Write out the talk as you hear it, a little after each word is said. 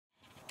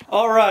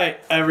Alright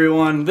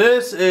everyone,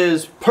 this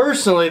is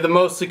personally the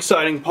most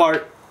exciting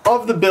part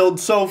of the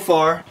build so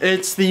far.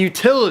 It's the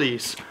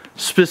utilities,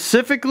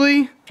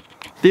 specifically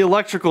the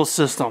electrical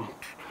system.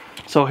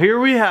 So here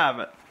we have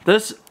it.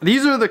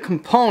 These are the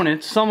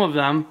components, some of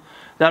them,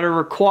 that are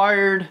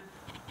required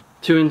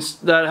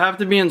that have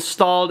to be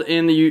installed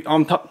in the,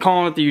 I'm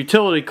calling it the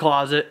utility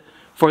closet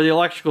for the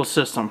electrical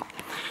system.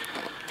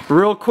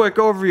 Real quick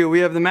overview,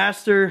 we have the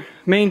master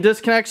main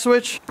disconnect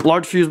switch,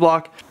 large fuse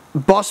block,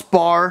 bus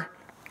bar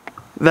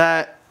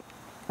that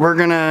we're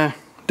gonna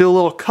do a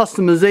little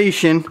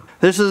customization.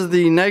 This is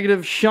the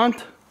negative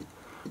shunt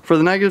for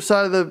the negative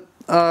side of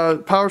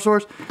the power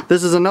source.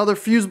 This is another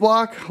fuse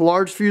block,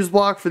 large fuse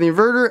block for the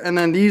inverter, and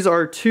then these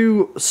are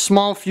two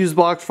small fuse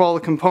blocks for all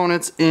the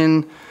components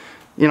in,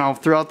 you know,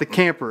 throughout the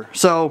camper.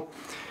 So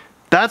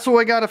that's what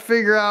we got to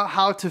figure out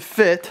how to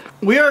fit.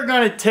 We are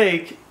going to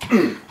take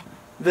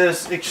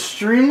this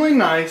extremely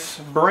nice,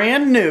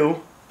 brand new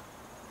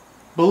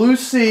Blue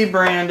Sea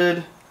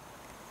branded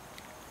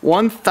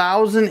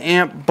 1000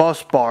 amp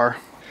bus bar.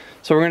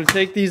 So we're going to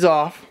take these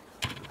off,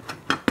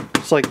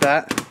 just like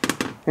that.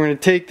 We're going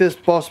to take this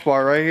bus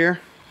bar right here.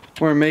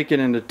 We're going to make it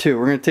into two.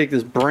 We're going to take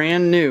this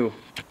brand new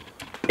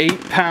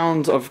 8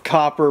 pounds of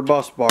copper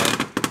bus bar,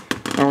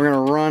 and we're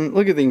going to run,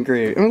 look at the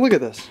engraving. I mean, look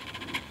at this.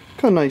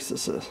 Look how nice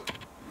this is.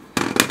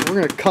 We're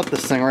going to cut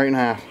this thing right in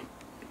half.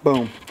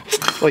 Boom.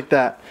 Like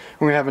that.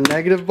 We're going to have a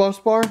negative bus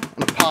bar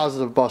and a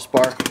positive bus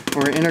bar.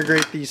 We're going to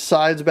integrate these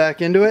sides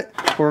back into it.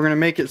 We're going to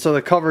make it so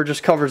the cover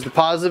just covers the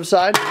positive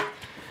side.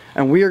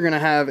 And we are going to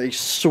have a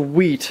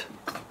sweet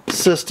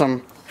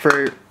system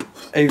for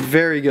a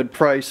very good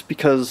price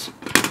because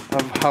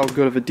of how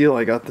good of a deal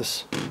I got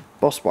this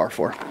bus bar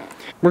for.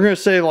 We're going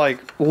to save like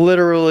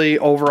literally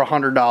over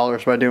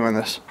 $100 by doing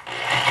this.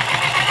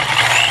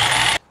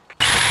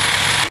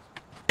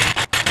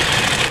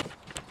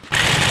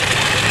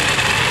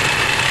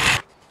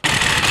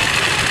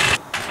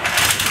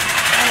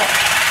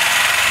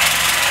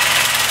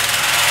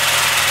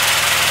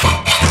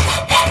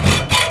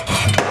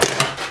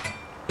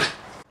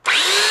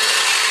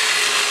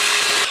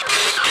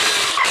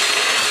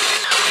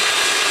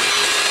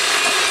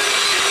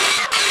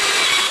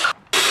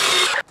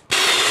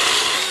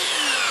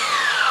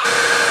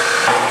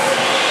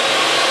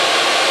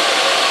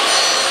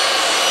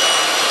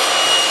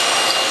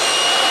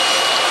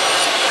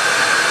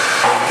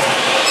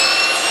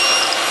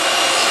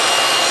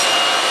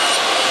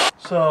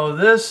 So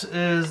this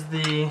is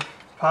the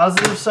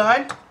positive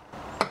side.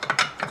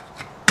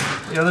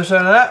 The other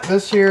side of that,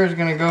 this here is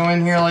going to go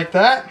in here like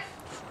that.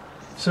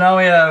 So now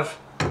we have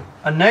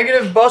a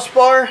negative bus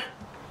bar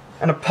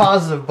and a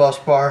positive bus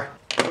bar.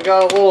 We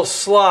got a little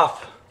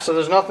slop, so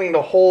there's nothing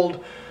to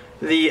hold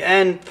the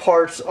end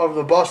parts of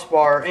the bus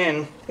bar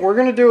in. We're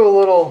going to do a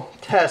little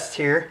test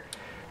here.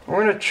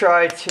 We're going to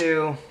try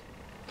to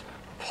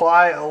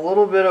apply a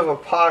little bit of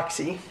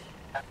epoxy.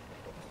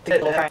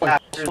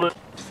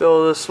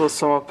 Fill this with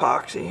some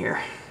epoxy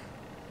here.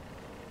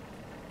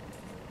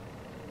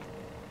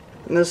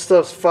 And this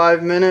stuff's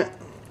 5-minute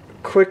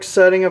quick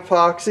setting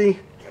epoxy.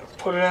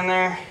 Put it in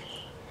there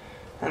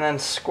and then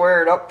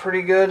square it up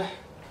pretty good.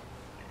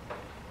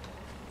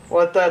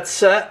 Let that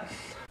set.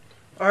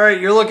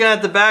 Alright, you're looking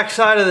at the back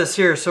side of this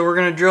here. So we're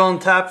going to drill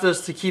and tap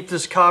this to keep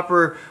this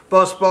copper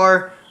bus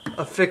bar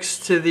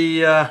affixed to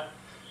the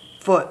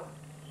foot.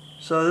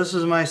 So this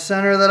is my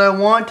center that I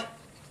want.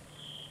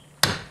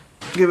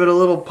 Give it a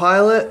little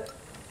pilot.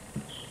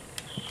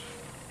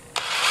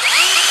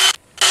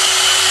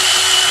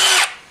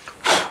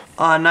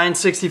 On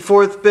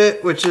 9/64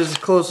 bit, which is the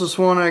closest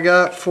one I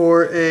got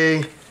for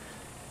a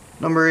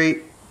number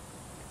 8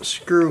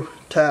 screw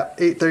tap,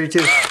 832.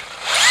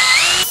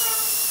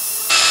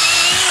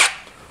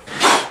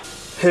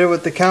 Hit it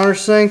with the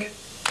countersink.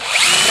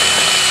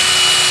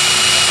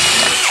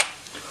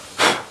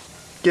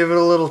 Give it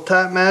a little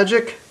tap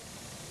magic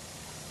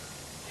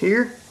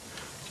here.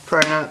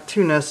 Probably not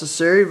too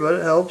necessary, but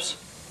it helps.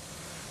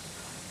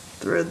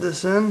 Thread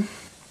this in.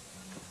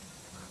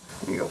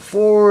 You go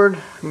forward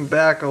and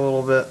back a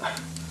little bit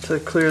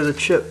to clear the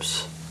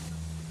chips.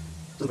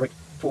 So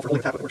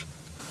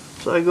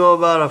I go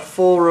about a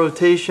full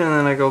rotation and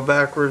then I go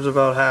backwards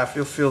about half.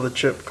 You'll feel the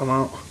chip come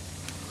out.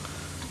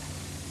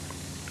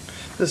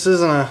 This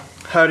isn't a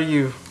how do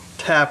you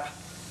tap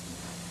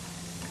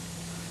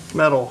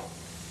metal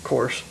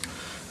course.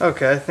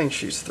 Okay, I think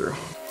she's through.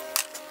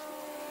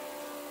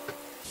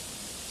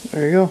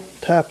 There you go,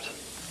 tapped.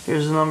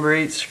 Here's the number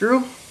 8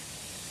 screw.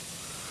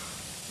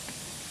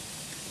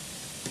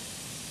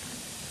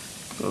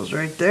 Goes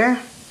right there.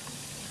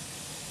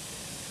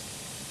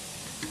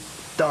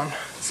 Done.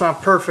 It's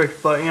not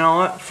perfect, but you know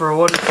what? For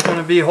what it's going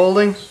to be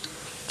holding,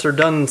 it's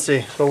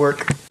redundancy. It'll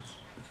work.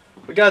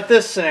 We got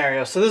this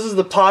scenario. So this is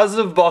the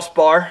positive bus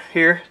bar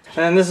here,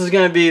 and this is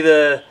going to be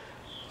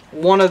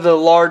one of the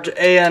large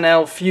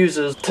ANL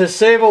fuses. To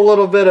save a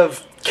little bit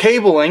of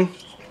cabling,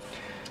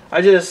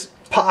 I just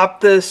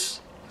pop this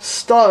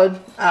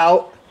stud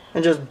out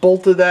and just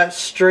bolted that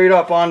straight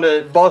up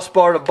onto bus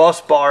bar to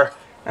bus bar,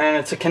 and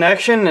it's a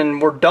connection,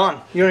 and we're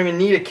done. You don't even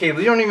need a cable.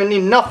 You don't even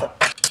need nothing.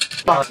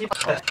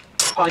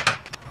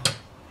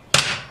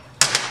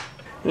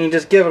 You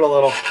just give it a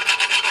little.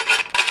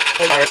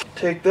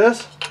 Take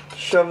this,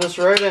 shove this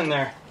right in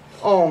there.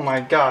 Oh my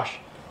gosh,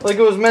 like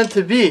it was meant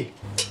to be.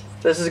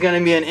 This is going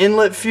to be an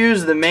inlet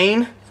fuse, the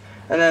main,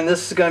 and then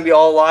this is going to be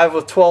all live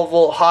with 12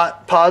 volt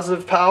hot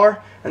positive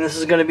power, and this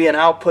is going to be an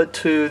output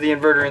to the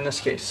inverter in this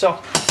case. So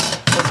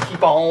let's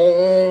keep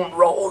on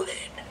rolling.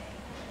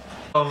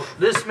 So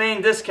this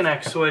main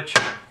disconnect switch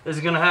is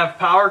going to have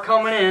power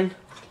coming in,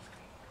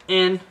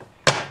 and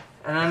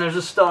then there's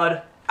a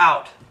stud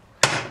out.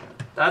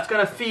 That's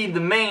going to feed the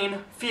main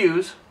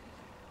fuse,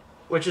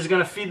 which is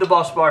going to feed the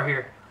bus bar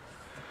here.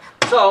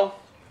 So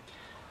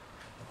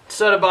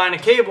instead of buying a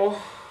cable,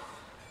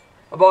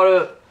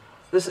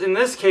 in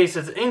this case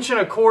it's 1.25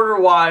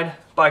 inches wide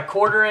by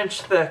 1/4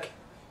 inch thick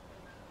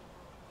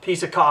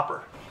piece of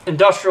copper.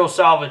 Industrial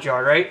salvage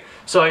yard, right?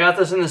 So I got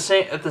this in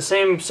at the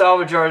same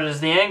salvage yard as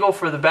the angle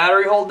for the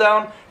battery hold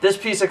down. This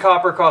piece of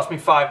copper cost me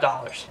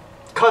 $5.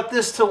 Cut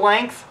this to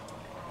length,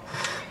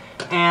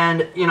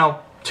 and you know,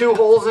 2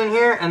 holes in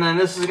here, and then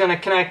this is going to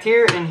connect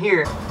here and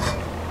here.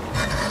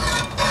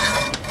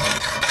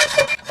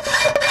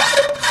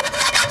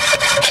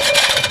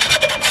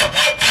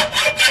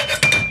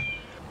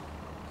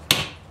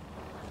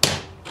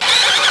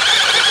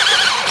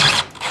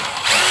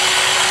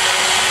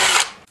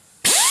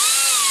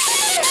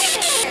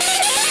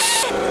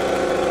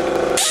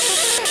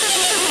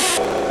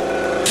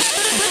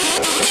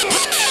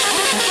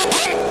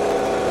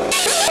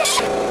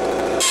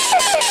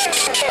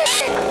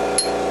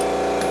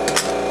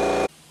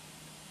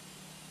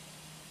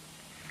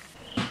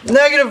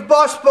 Negative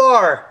bus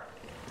bar,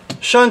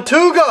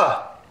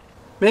 Shuntuga,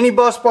 mini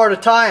bus bar to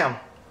tie them.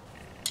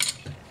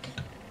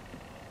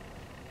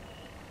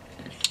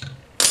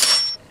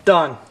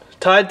 Done,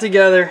 tied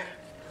together.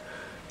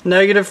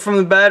 Negative from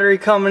the battery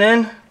coming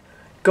in,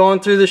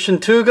 going through the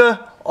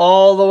Shuntuga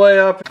all the way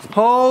up.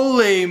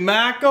 Holy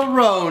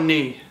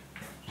macaroni!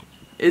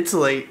 It's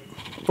late,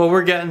 but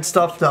we're getting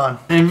stuff done.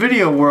 In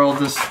video world,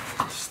 this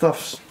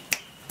stuff's...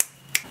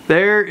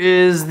 There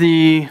is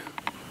the...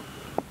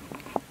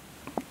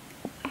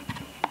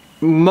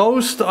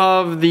 most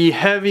of the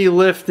heavy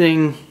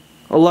lifting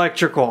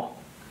electrical.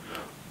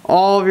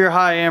 All of your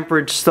high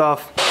amperage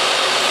stuff.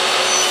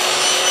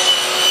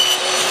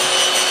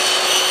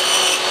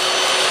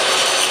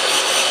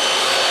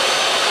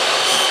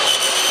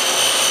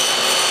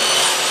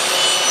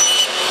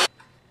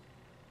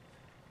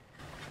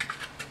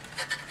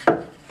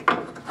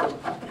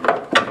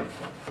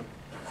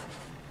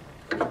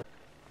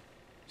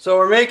 So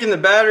we're making the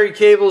battery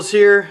cables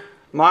here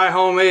my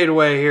homemade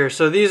way here.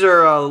 So these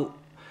are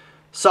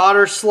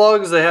solder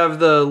slugs. They have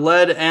the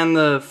lead and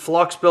the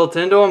flux built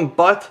into them,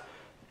 but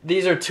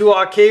these are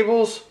 2/0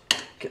 cables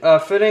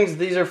fittings.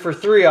 These are for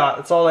 3/0.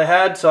 That's all they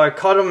had, so I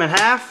cut them in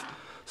half.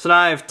 So now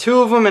I have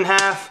 2 of them in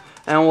half,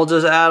 and we'll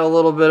just add a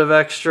little bit of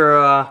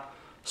extra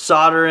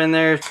solder in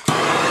there.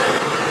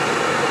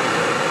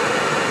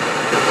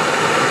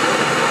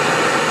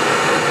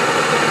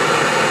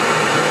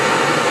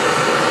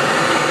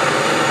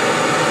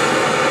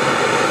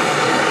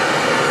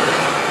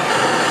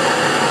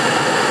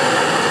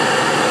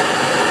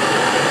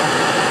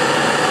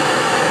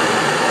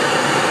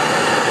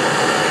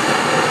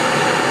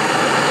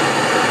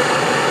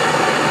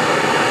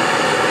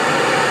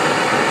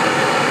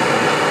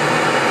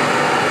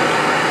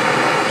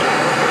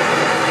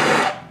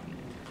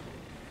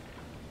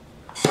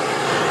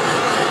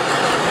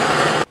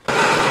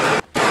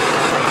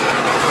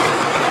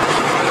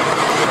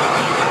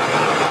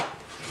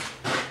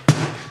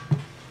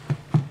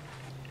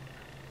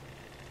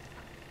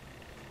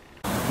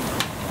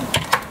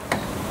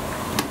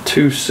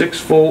 Two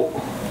 6-volt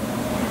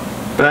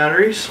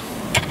batteries.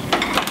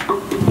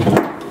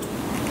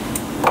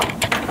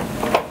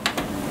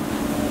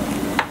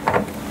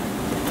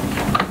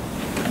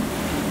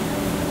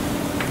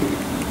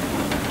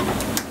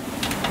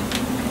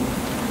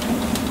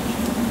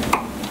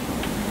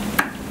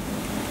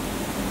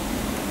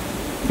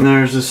 And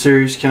there's the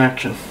series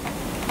connection.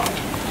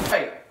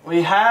 Right,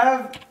 we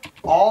have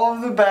all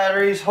of the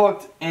batteries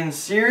hooked in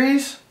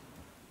series,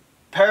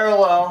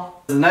 parallel.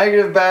 The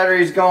negative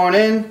battery is going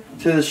in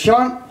to the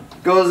shunt,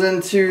 goes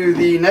into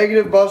the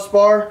negative bus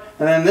bar,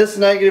 and then this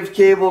negative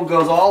cable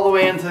goes all the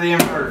way into the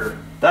inverter.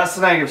 That's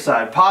the negative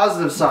side.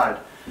 Positive side,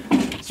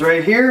 it's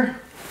right here.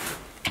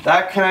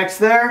 That connects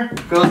there,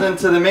 goes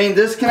into the main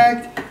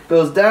disconnect,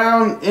 goes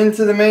down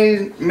into the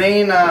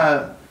main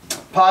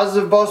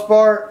positive bus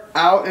bar,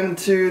 out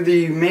into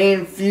the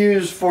main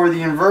fuse for the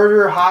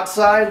inverter, hot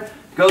side,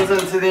 goes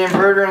into the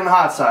inverter and the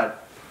hot side.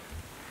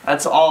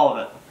 That's all of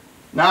it.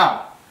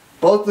 Now,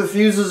 both the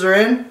fuses are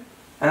in,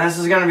 and this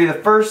is going to be the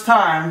first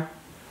time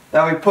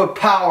that we put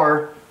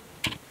power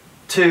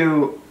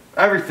to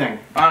everything.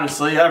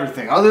 Honestly,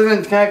 everything. Other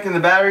than connecting the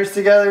batteries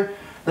together,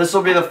 this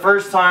will be the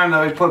first time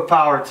that we put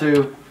power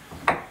to,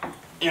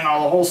 you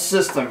know, the whole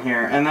system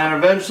here, and then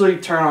eventually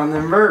turn on the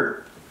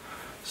inverter.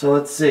 So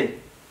let's see.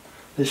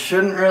 This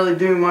shouldn't really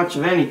do much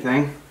of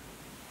anything.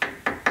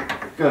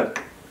 Good.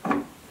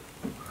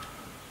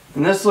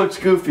 And this looks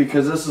goofy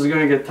because this is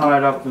going to get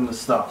tied up in the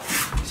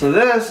stuff. So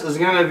this is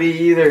going to be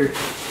either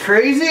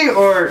crazy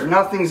or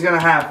nothing's going to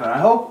happen. I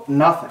hope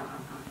nothing.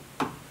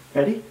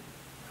 Ready?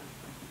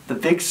 The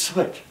big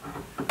switch.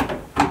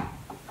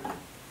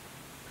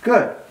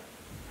 Good.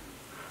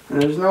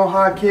 And there's no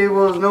hot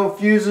cables, no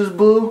fuses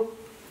blew.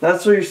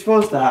 That's what you're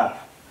supposed to have.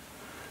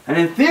 And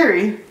in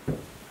theory,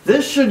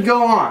 this should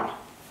go on.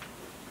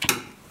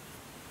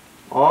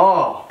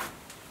 Oh.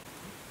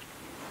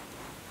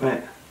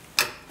 Wait.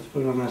 Let's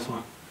put it on this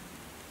one.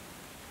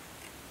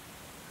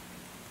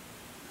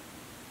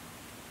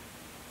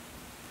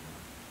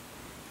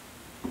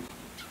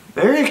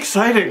 Very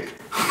exciting.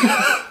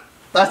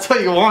 That's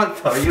what you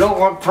want though. You don't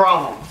want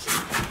problems.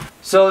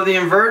 So the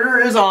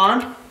inverter is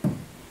on.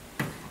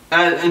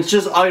 And it's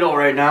just idle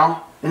right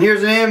now. And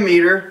here's an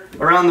ammeter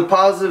around the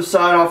positive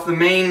side off the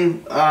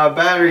main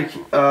battery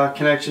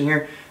connection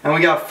here. And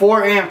we got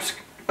 4 amps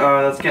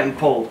that's getting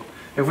pulled.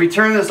 If we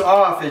turn this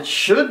off, it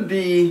should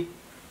be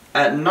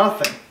at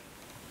nothing.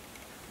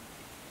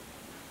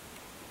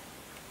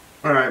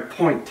 Alright,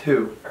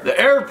 0.2. The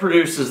air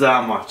produces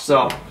that much,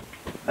 so.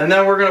 And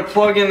then we're going to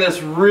plug in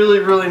this really,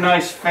 really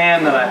nice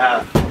fan that I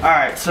have.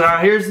 Alright, so now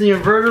here's the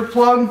inverter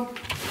plug.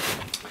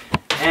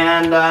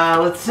 And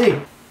let's see.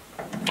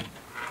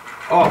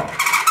 Oh.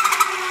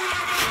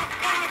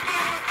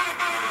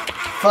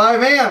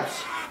 5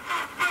 amps.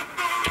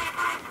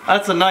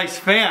 That's a nice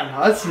fan.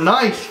 That's a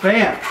nice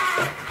fan.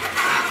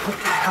 What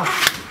the hell?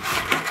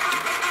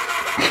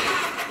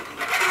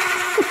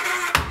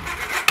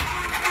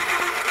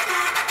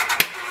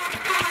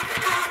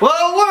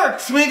 Well, it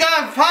works. We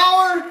got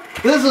power.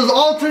 This is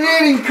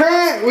alternating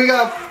current. We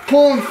got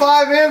pulling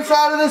 5 amps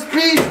out of this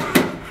piece.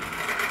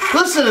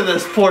 Listen to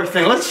this poor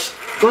thing. Let's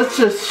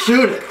just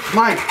shoot it.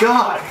 My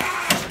God.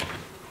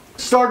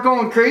 Start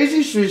going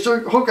crazy? Should we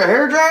start hook a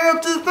hairdryer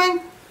up to the thing?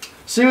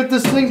 See what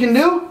this thing can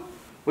do?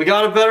 We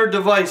got a better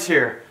device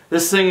here.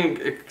 This thing,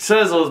 it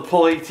says it'll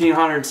pull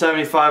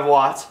 1875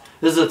 watts.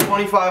 This is a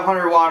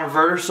 2500 watt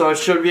inverter, so it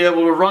should be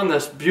able to run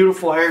this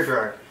beautiful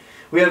hairdryer.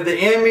 We have the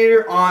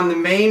ammeter on the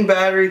main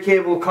battery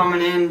cable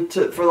coming in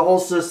for the whole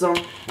system,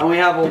 and we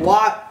have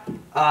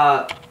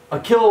a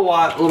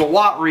kilowatt little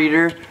watt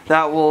reader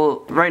that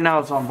will, right now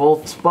it's on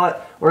volts,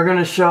 but we're going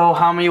to show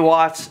how many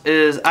watts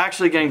is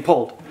actually getting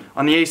pulled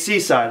on the AC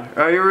side.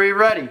 Are you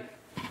ready?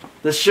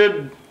 This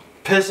should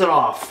piss it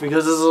off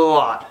because this is a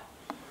lot.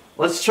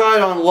 Let's try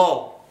it on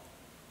low.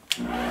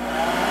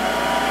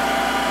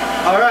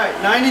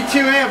 Alright, 92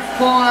 amps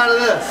pulling out of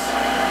this.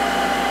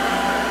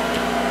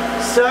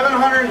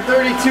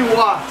 732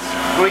 watts.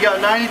 We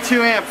got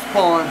 92 amps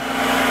pulling.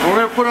 We're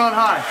going to put it on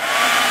high.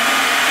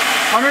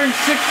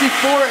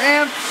 164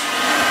 amps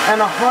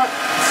and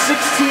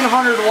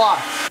 1600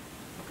 watts.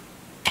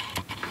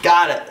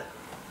 Got it.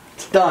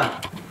 It's done.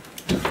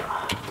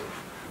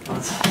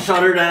 Let's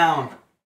shut her down.